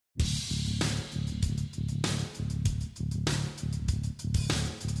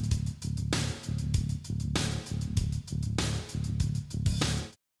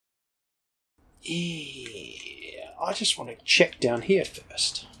Yeah, I just want to check down here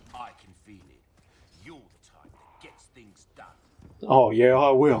first. I can feel it. You're the type that gets things done. Oh yeah, I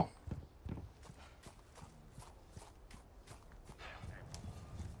will.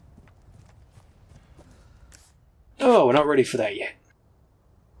 Oh, we're not ready for that yet.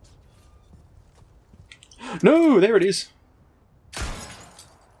 No, there it is.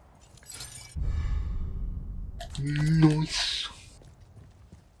 Nice.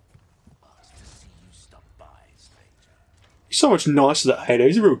 He's so much nicer than Ada.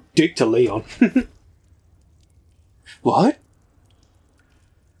 He's a real dick to Leon. What?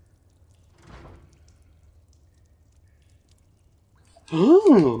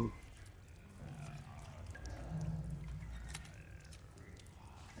 Oh.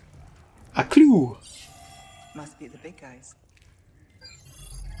 A clue. Must be the big guys.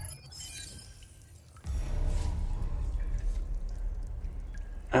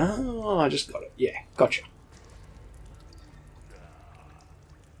 Oh, I just got it. Yeah, gotcha.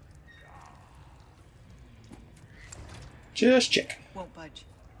 Just checking. Won't budge.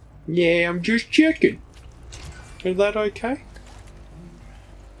 Yeah, I'm just checking. Is that okay?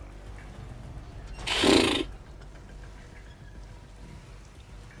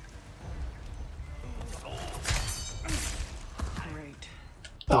 Great.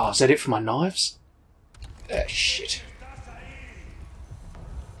 Oh, is that it for my knives? Ah, shit.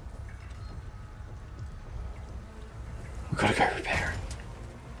 We've got to go repair it.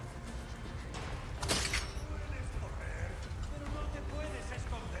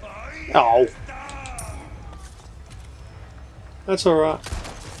 Oh. That's alright.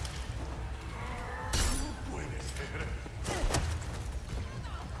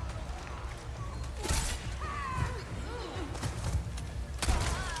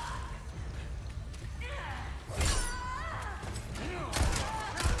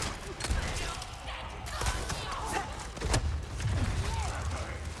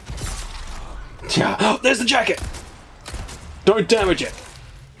 Yeah, there's the jacket! Don't damage it!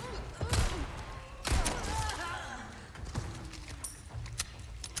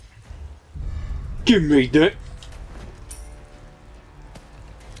 Give me that!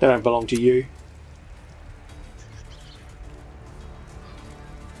 They don't belong to you.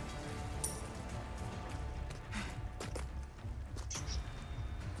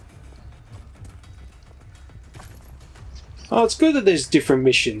 Oh, it's good that there's different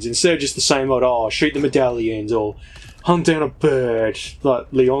missions instead of just the same old, oh, shoot the medallions or hunt down a bird, like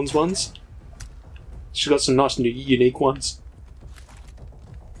Leon's ones. She's got some nice new unique ones.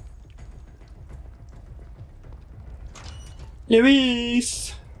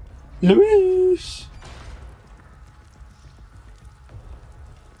 Luis! Luis!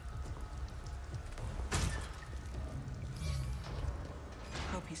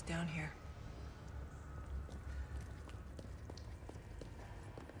 Hope he's down here.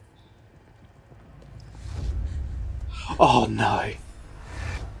 Oh no.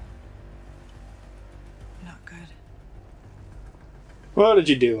 Not good. What did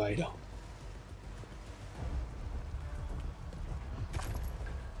you do, Ada?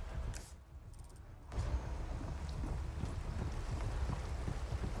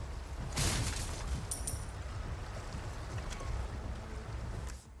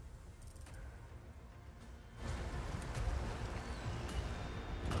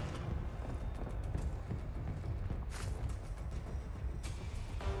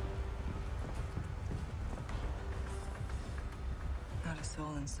 Not a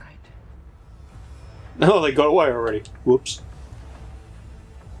soul in sight. Oh, they got away already. Whoops.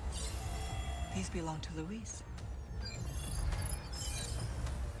 These belong to Luis.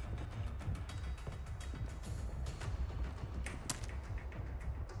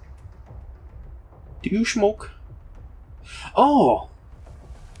 Do you smoke? Oh!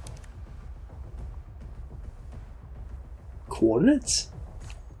 Coordinates?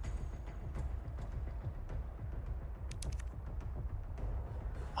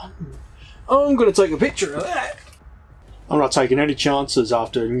 I'm gonna take a picture of that. I'm not taking any chances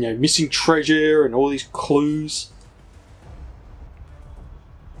after, you know, missing treasure and all these clues.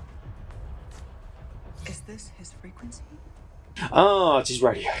 Is this his frequency? Oh, it's his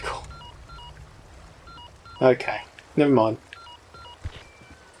radio call. Okay, never mind.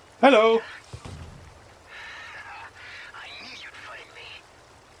 Hello. I knew you'd find me.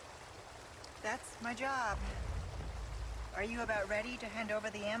 That's my job. Are you about ready to hand over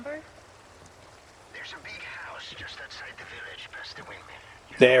the amber? There's a big house just outside the village past the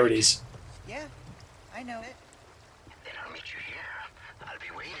windmill. There it is. Yeah, I know it. Then I'll meet you here. I'll be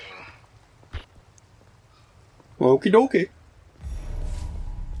waiting. Okie dokie.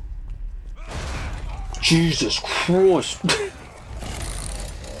 Jesus Christ.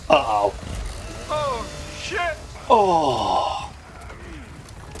 Uh-oh. Oh, shit! Oh.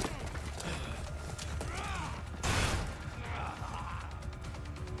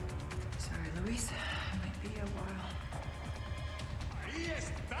 Sorry, Luis. It might be a while. Ahí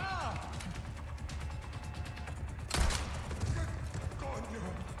está! Coño!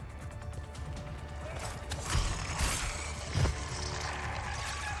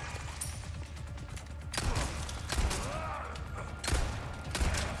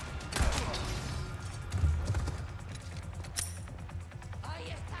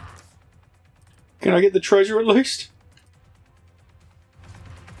 Can I get the treasure at least?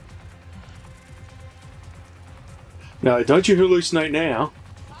 No, don't you hallucinate now.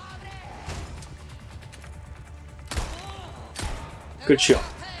 Good shot.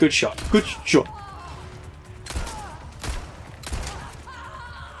 Good shot. Good shot.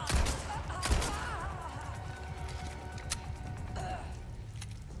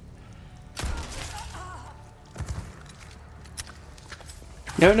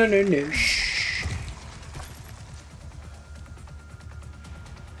 No, no, no, no. Shh.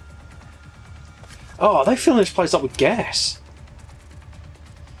 Oh, they filling this place up with gas.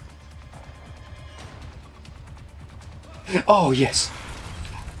 Oh, yes.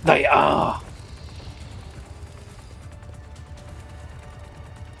 They are.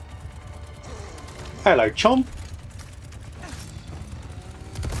 Hello, chum.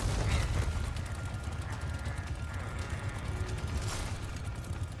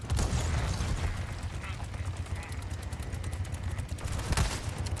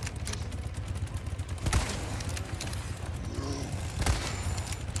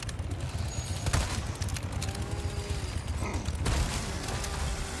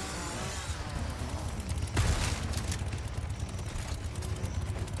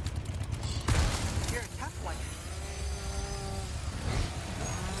 You're a tough one.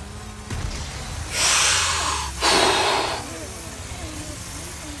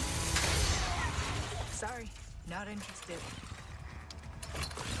 Sorry, not interested.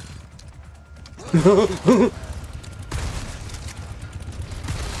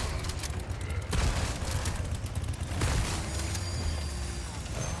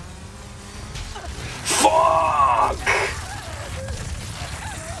 Fuck!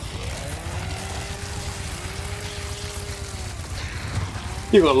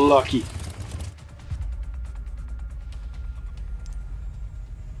 You got lucky.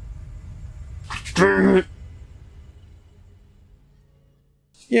 Damn it.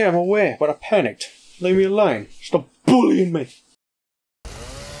 Yeah, I'm aware, but I panicked. Leave me alone. Stop bullying me.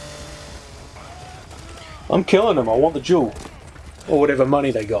 I'm killing them. I want the jewel. Or whatever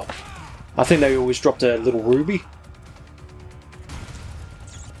money they got. I think they always dropped a little ruby.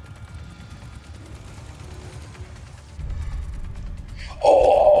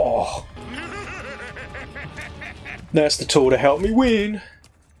 Oh! That's the tool to help me win.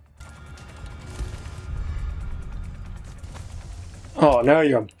 Oh, now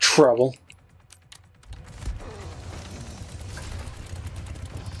you're in trouble.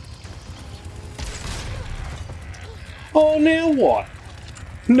 Oh, now what?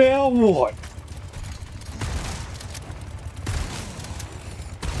 Now what?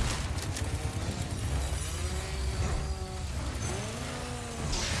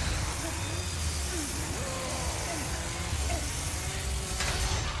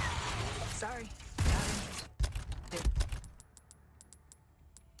 Sorry, not interested.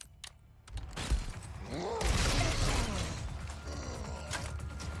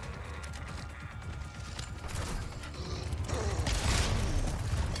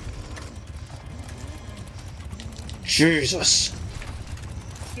 Jesus.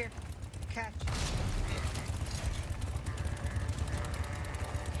 Here, catch.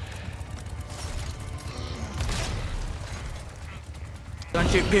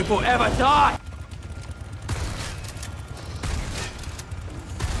 Don't you people ever die!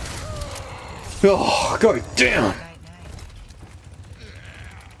 Oh, go down.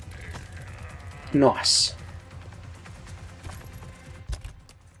 Night, night. Nice.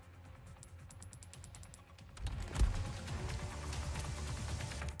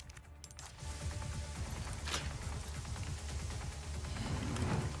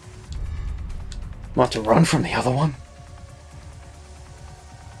 Might have to run from the other one.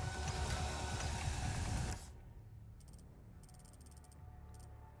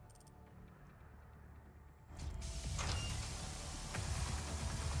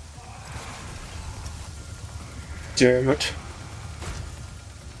 Damn it.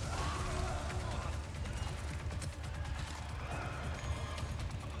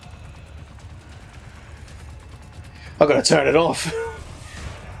 I gotta turn it off.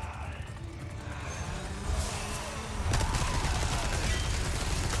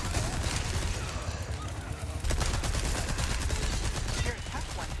 You're a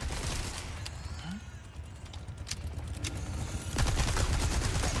tough one.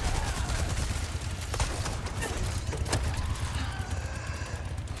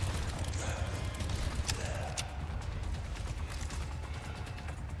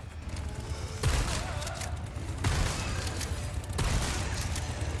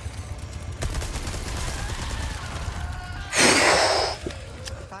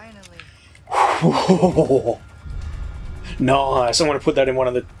 Finally. Nice. I want to put that in one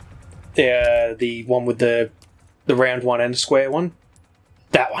of the one with the round one and the square one.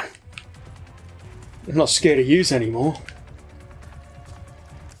 That one. I'm not scared to use anymore.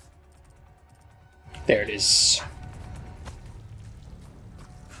 There it is.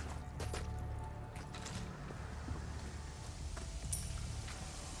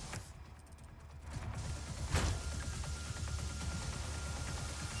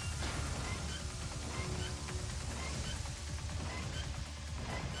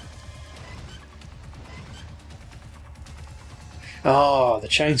 Oh, the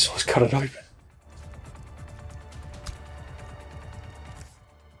chainsaw's cut it open.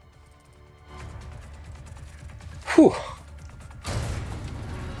 Whew.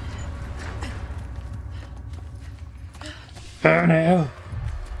 Oh no.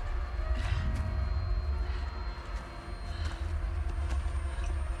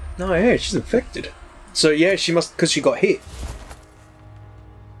 No, yeah, she's infected. So yeah, she must, because she got hit.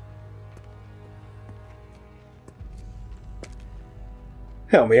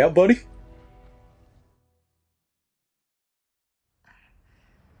 Help me out, buddy.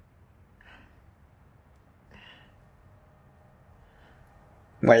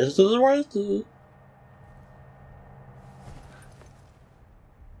 Where's the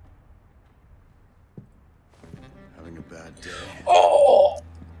Having a bad day. Oh!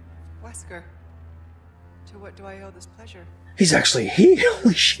 Wesker, to what do I owe this pleasure? He's actually here.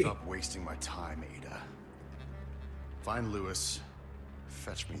 Holy shit. Stop wasting my time, Ada. Find Lewis.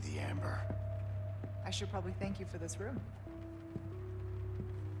 Fetch me the amber. I should probably thank you for this room.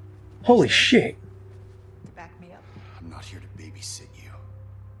 Holy shit. To back me up. I'm not here to babysit you.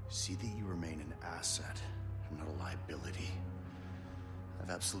 See that you remain an asset. I'm not a liability.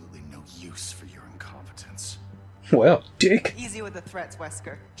 I've absolutely no use for your incompetence. Well, dick. Easy with the threats,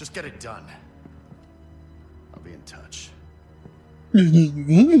 Wesker. Just get it done. I'll be in touch.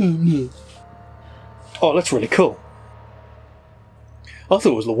 Oh, that's really cool. I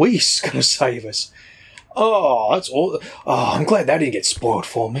thought it was Luis gonna save us. Oh, that's all. Oh, I'm glad that didn't get spoiled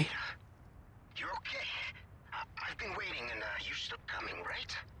for me. You're okay. I've been waiting and you're still coming,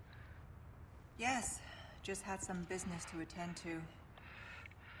 right? Yes, just had some business to attend to.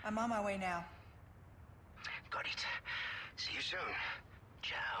 I'm on my way now. Got it. See you soon.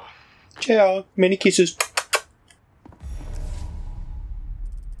 Ciao. Ciao. Many kisses.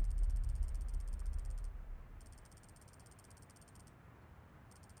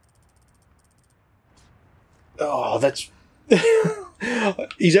 Oh, that's...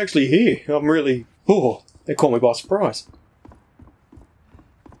 He's actually here. I'm really... Oh, they caught me by surprise.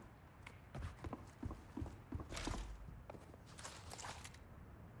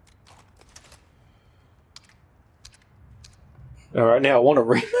 Alright, now I want a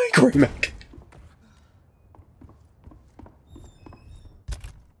remake.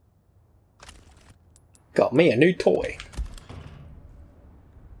 Got me a new toy.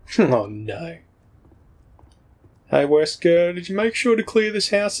 Oh no. Hey Wesker, did you make sure to clear this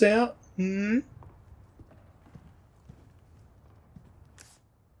house out? Hmm?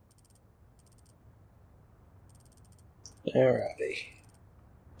 Alrighty.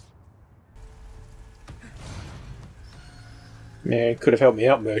 Man, could have helped me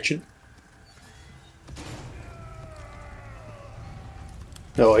out, merchant.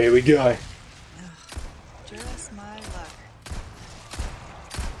 Oh, here we go. Just my luck.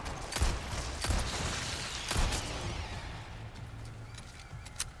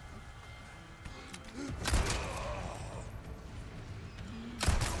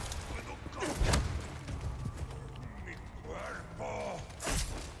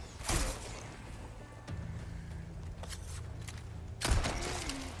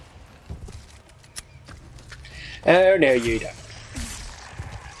 Oh, no, you don't.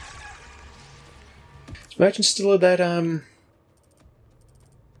 Is merchant still at that,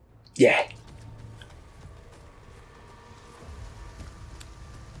 Yeah.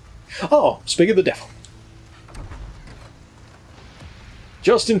 Oh, speak of the devil.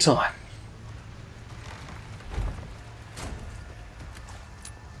 Just in time.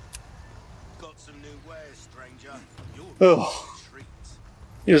 some new wares, stranger. You're Oh,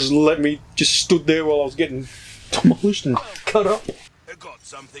 you just let me just stood there while I was getting demolished and cut up. I got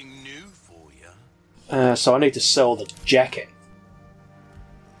something new for you. So I need to sell the jacket.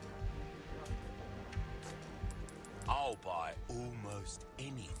 I'll buy almost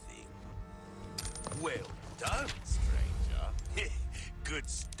anything. Well done, stranger. Good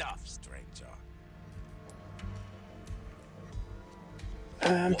stuff, stranger.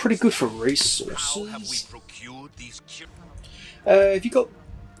 I'm pretty good for How have we resources. procured these Have you got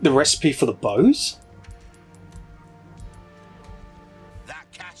the recipe for the bows? that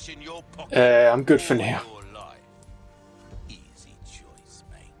cash in your pocket? I'm good for now. Your life. Easy choice,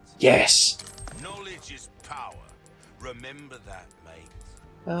 mate. Yes. Knowledge is power. Remember that,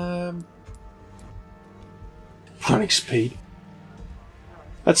 mate. Running speed.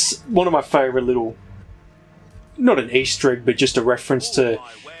 That's one of my favourite little, not an Easter egg, but just a reference to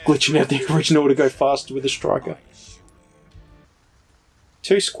glitching out the original to go faster with the striker.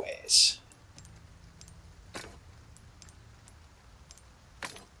 2 squares.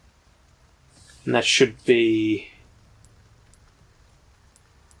 And that should be...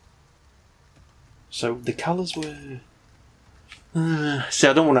 So the colours were... see,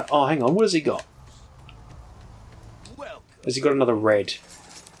 I don't want to... Oh, hang on. What has he got? Welcome. Has he got another red?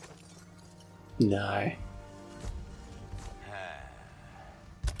 No.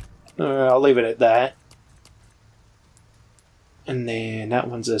 I'll leave it at that. And then that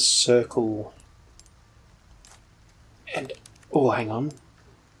one's a circle. And... Oh, hang on.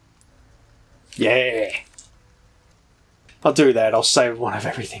 Yeah! I'll do that. I'll save one of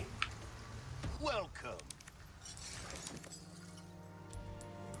everything. Welcome.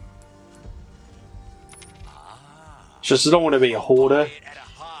 Just I don't want to be a hoarder. Buy it at a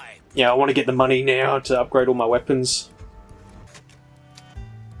high. Yeah, I want to get the money now to upgrade all my weapons.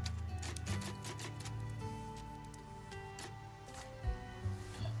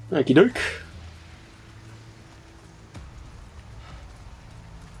 Okie doke.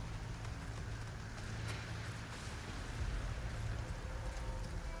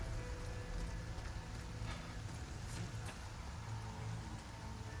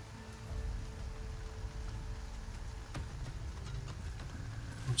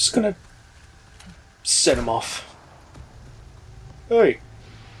 I'm just gonna set him off. Hey.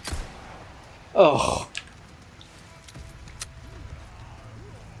 Oh.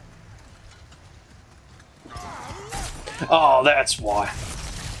 Oh, that's why.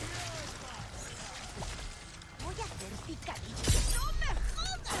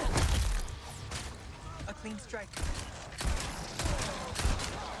 A clean strike.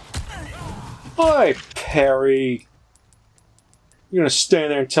 Hi, Perry. You're gonna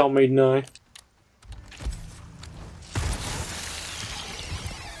stand there and tell me no?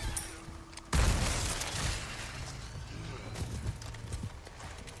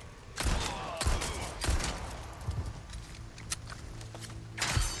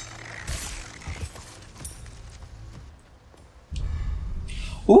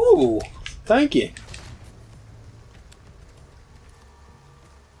 Ooh, thank you.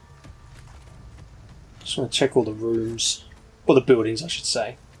 Just want to check all the rooms. Or the buildings, I should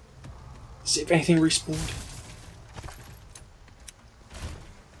say. See if anything respawned.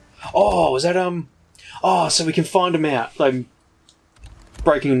 Oh, was that, Oh, so we can find them out. Like,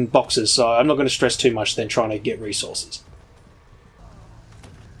 breaking boxes, so I'm not going to stress too much then trying to get resources.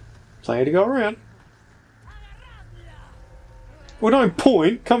 Plenty to go around. Well, don't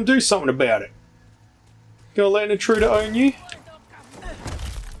point. Come do something about it. Gonna let an intruder own you?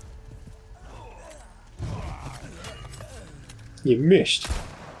 You missed.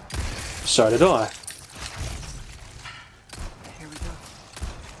 So did I. Here we go.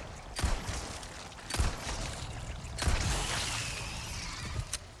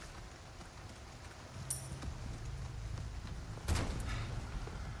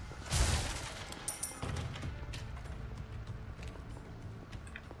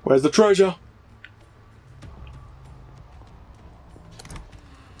 Where's the treasure?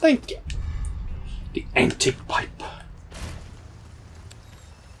 Thank you. The antique pipe.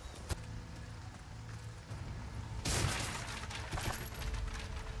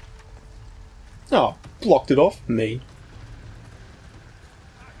 Oh, blocked it off. Me.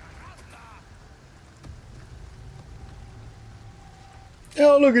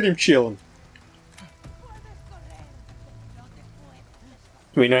 Oh, look at him chilling.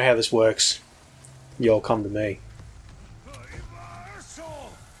 We know how this works. You all come to me.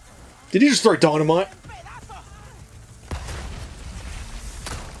 Did he just throw dynamite? Next.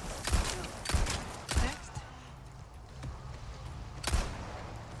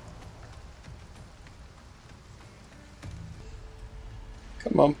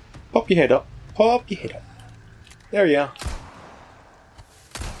 Come on. Pop your head up. Pop your head up. There you are.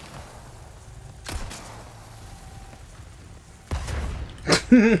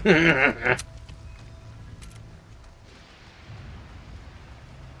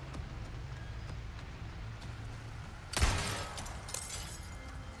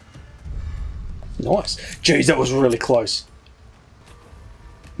 Nice. Jeez, that was really close.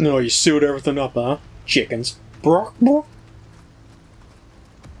 No, you sealed everything up, huh? Chickens. Brock, brock.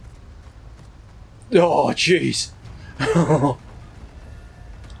 Oh, jeez.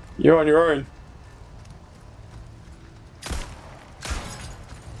 You're on your own.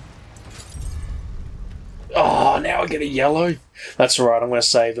 Oh, now I get a yellow. That's right, I'm going to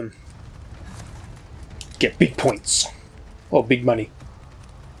save them. Get big points. Or big money.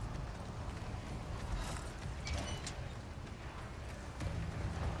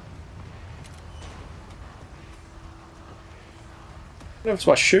 That's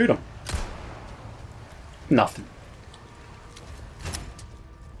why I shoot them. Nothing.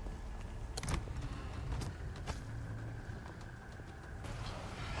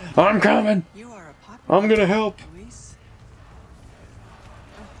 I'm coming. You are a popular I'm gonna help. Luis.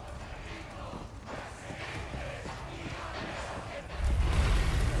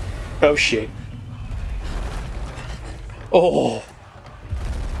 Oh shit. Oh.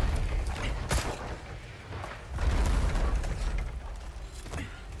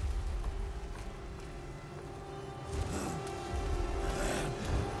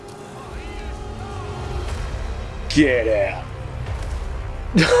 Get out.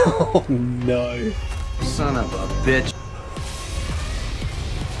 Oh no. Son of a bitch.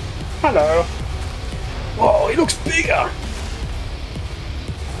 Hello. Oh, he looks bigger.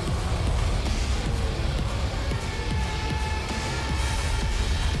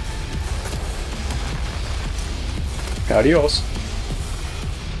 Adios.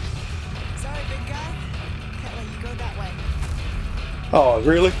 Sorry, big guy. Can't let you go that way. Oh,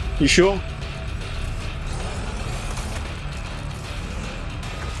 really? You sure?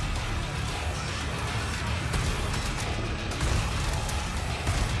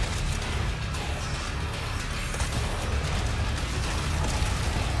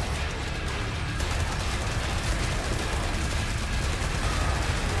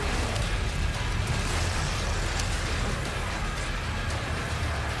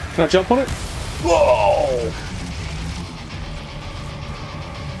 Can I jump on it? Whoa!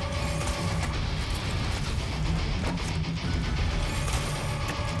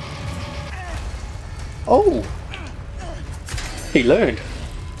 Oh! He learned.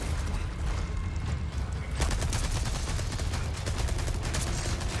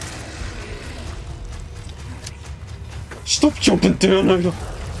 Stop jumping down over.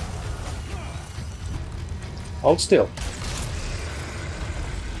 Hold still.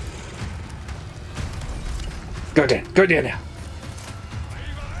 Go down now.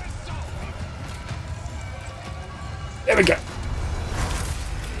 There we go.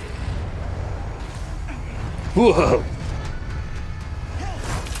 Whoa.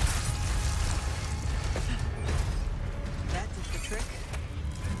 That did the trick.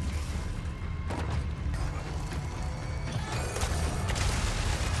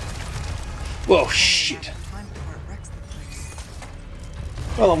 Whoa, shit. Time before it wrecks the place.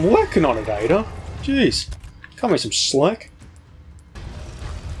 Well, I'm working on it, Ada. Jeez. Cut me some slack.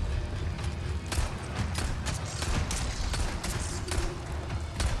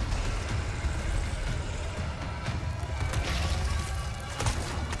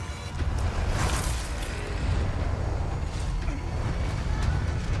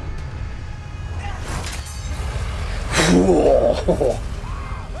 Whoa.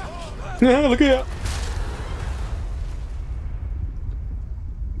 Yeah, look at that.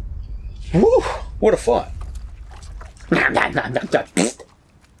 Woo! What a fight. Now stay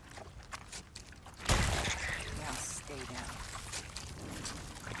down.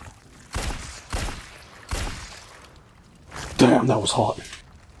 Damn, that was hot.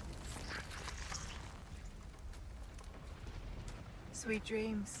 Sweet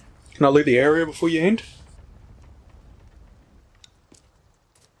dreams. Can I leave the area before you end?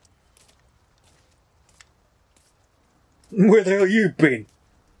 Where the hell you been?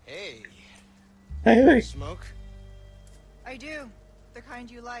 Hey, Hey. smoke? I do. The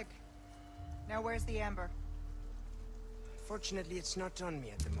kind you like. Now where's the amber? Fortunately, it's not on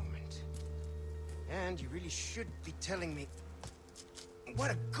me at the moment. And you really should be telling me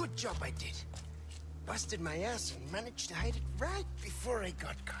what a good job I did. Busted my ass and managed to hide it right before I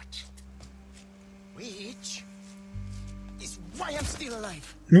got caught. Which is why I'm still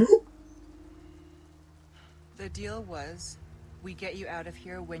alive. The deal was, We get you out of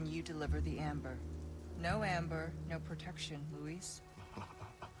here when you deliver the amber. No amber, no protection, Luis.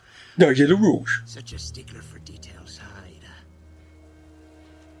 Those are the rules. Such a stickler for details, Ida.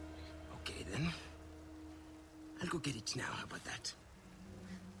 Okay, then. I'll go get it now. How about that?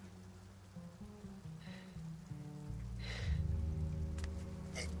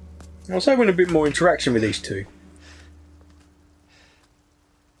 I was hoping a bit more interaction with these two.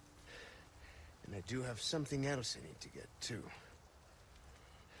 And I do have something else I need to get, too.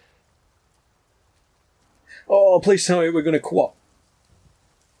 Oh, please tell me we're going to co-op.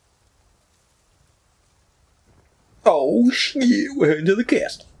 Oh, shit, we're into the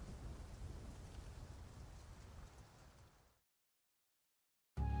cast.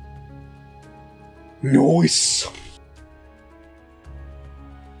 Nice.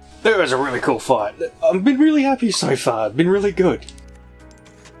 That was a really cool fight. I've been really happy so far. It's been really good.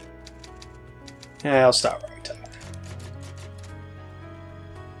 Yeah, I'll start right up.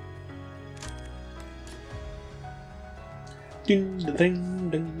 Ding, ding,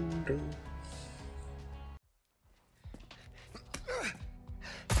 ding, ding.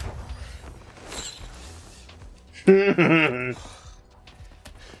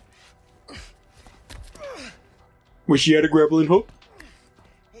 Wish you had a grappling hook.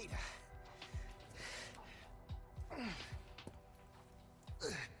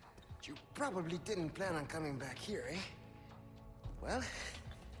 You probably didn't plan on coming back here, eh? Well,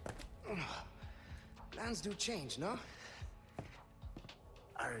 plans do change, no?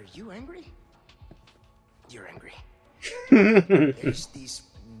 Are you angry? You're angry. There's this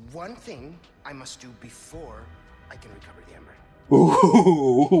one thing I must do before I can recover the amber.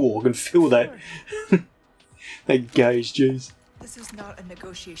 Ooh, I can feel that. That gaze, jeez. This is not a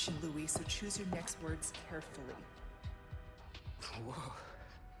negotiation, Luis, so choose your next words carefully. Whoa.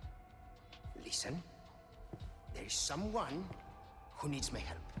 Listen, there's someone who needs my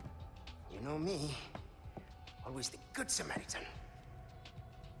help. You know me, always the good Samaritan.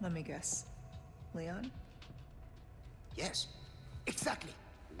 Let me guess. Leon? Yes, exactly.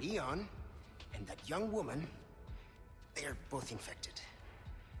 Leon and that young woman, they're both infected.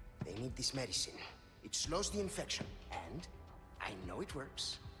 They need this medicine. It slows the infection, and I know it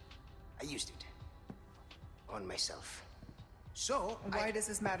works. I used it on myself. So, Why does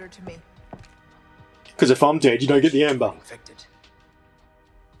this matter to me? Because if I'm dead, you don't get the amber. Infected.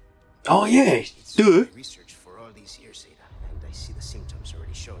 Oh yeah, It's duh. research for all these years, Ada, and I see the symptoms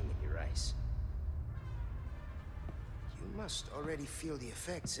already showing in your eyes. You must already feel the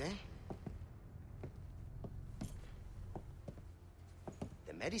effects, eh?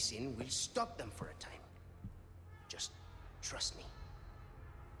 The medicine will stop them for a time. Just trust me.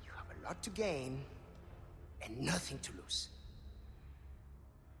 You have a lot to gain and nothing to lose.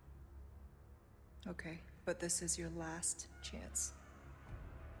 Okay, but this is your last chance.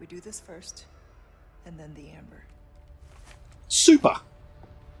 We do this first, and then the amber. Super.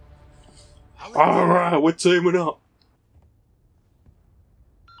 Alright, we're teaming up.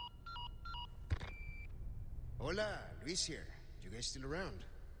 Hola, Luis here. You guys still around?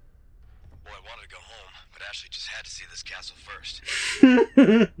 Well, I wanted to go home, but Ashley just had to see this castle first.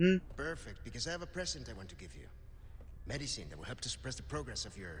 Perfect, because I have a present I want to give you. Medicine that will help to suppress the progress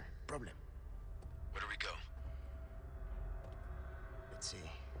of your problem. Where do we go? Let's see.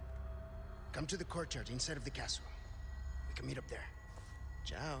 Come to the courtyard inside of the castle. We can meet up there.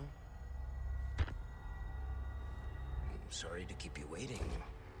 Ciao. Sorry to keep you waiting.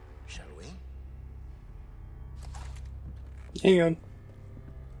 Shall we? Hang on.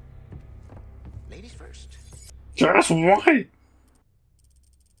 Ladies first. That's right.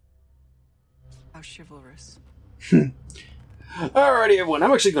 How chivalrous. Alrighty, everyone.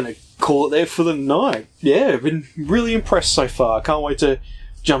 I'm actually going to call it there for the night. Yeah, I've been really impressed so far. I can't wait to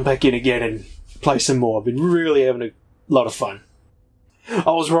jump back in again and play some more. I've been really having a lot of fun.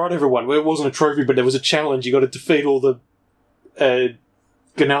 I was right, everyone. It wasn't a trophy, but there was a challenge. You got to defeat all the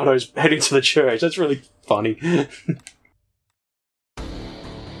Ganados heading to the church. That's really funny.